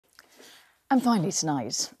And finally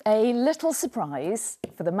tonight, a little surprise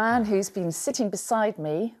for the man who's been sitting beside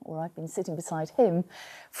me, or I've been sitting beside him,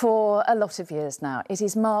 for a lot of years now. It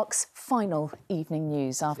is Mark's final evening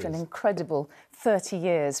news after an incredible 30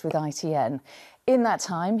 years with ITN. In that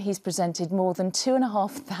time, he's presented more than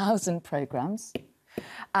 2,500 programmes.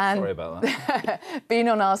 Sorry about that. Been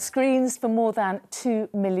on our screens for more than 2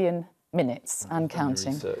 million minutes and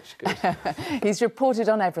counting. Research, good. He's reported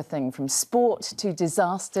on everything from sport to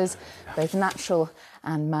disasters, both natural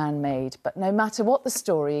and man-made. But no matter what the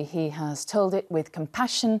story, he has told it with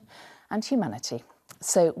compassion and humanity.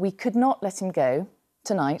 So we could not let him go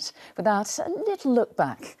tonight without a little look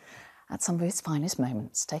back at some of his finest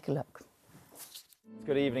moments. Take a look.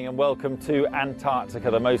 Good evening and welcome to Antarctica,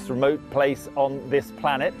 the most remote place on this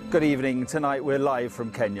planet. Good evening. Tonight we're live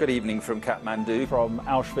from Kenya. Good evening from Kathmandu. From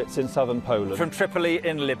Auschwitz in southern Poland. From Tripoli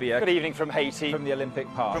in Libya. Good evening from Haiti. From the Olympic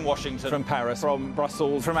Park. From Washington. From Paris. From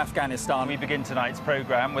Brussels. From Afghanistan. We begin tonight's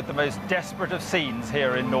programme with the most desperate of scenes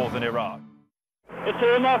here in northern Iraq. It's a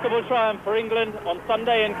remarkable triumph for England on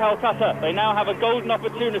Sunday in Calcutta. They now have a golden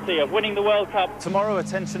opportunity of winning the World Cup. Tomorrow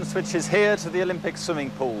attention switches here to the Olympic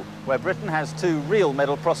swimming pool, where Britain has two real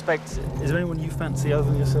medal prospects. Is there anyone you fancy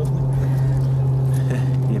other than yourself?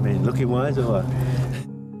 You mean looking-wise or what?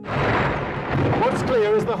 What's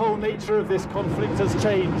clear is the whole nature of this conflict has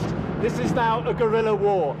changed. This is now a guerrilla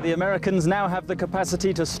war. The Americans now have the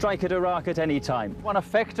capacity to strike at Iraq at any time. One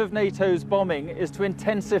effect of NATO's bombing is to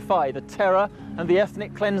intensify the terror and the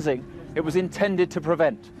ethnic cleansing it was intended to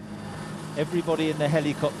prevent. Everybody in the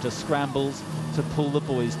helicopter scrambles to pull the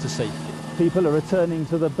boys to safety. People are returning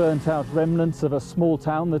to the burnt-out remnants of a small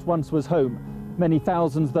town that once was home. Many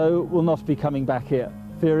thousands, though, will not be coming back here,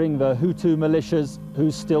 fearing the Hutu militias who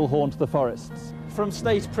still haunt the forests. From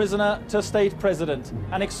state prisoner to state president,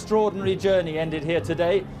 an extraordinary journey ended here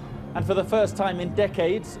today. And for the first time in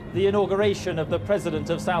decades, the inauguration of the President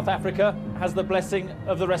of South Africa has the blessing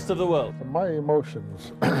of the rest of the world. My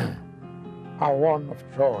emotions are one of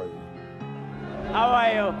joy. How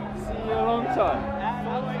are you? See you a long time.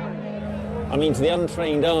 I mean, to the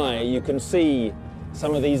untrained eye, you can see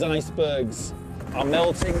some of these icebergs are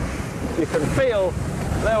melting. You can feel,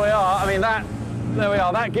 there we are, I mean, there we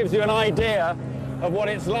are, that gives you an idea of what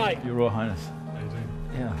it's like. Your Royal Highness. How are you doing?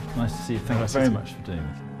 Yeah, nice to see you. Thank you very much for doing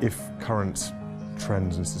it. If current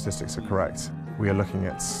trends and statistics are correct, we are looking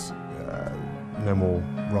at no more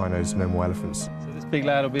rhinos, no more elephants. So this big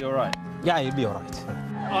lad will be all right? Yeah, he'll be all right.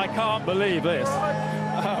 I can't believe this.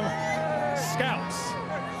 Scouts.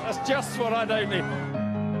 That's just what I don't need.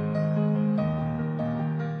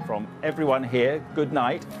 From everyone here, good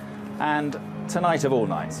night. And tonight of all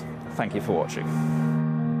nights, thank you for watching.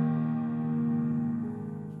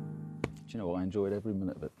 Do you know what? I enjoyed every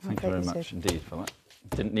minute of it. Thank you very much indeed for that.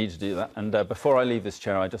 Didn't need to do that. And before I leave this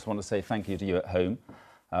chair, I just want to say thank you to you at home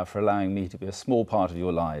for allowing me to be a small part of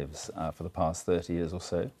your lives for the past 30 years or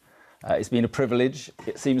so. It's been a privilege.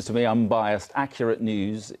 It seems to me unbiased, accurate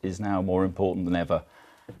news is now more important than ever.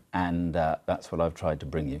 And that's what I've tried to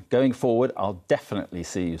bring you. Going forward, I'll definitely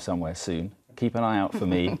see you somewhere soon. Keep an eye out for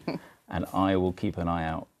me, and I will keep an eye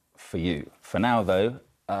out for you. For now, though,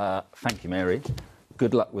 thank you, Mary.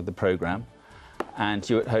 Good luck with the programme. And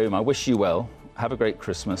to you at home, I wish you well. Have a great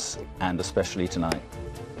Christmas, and especially tonight.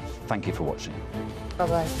 Thank you for watching.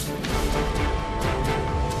 Bye-bye.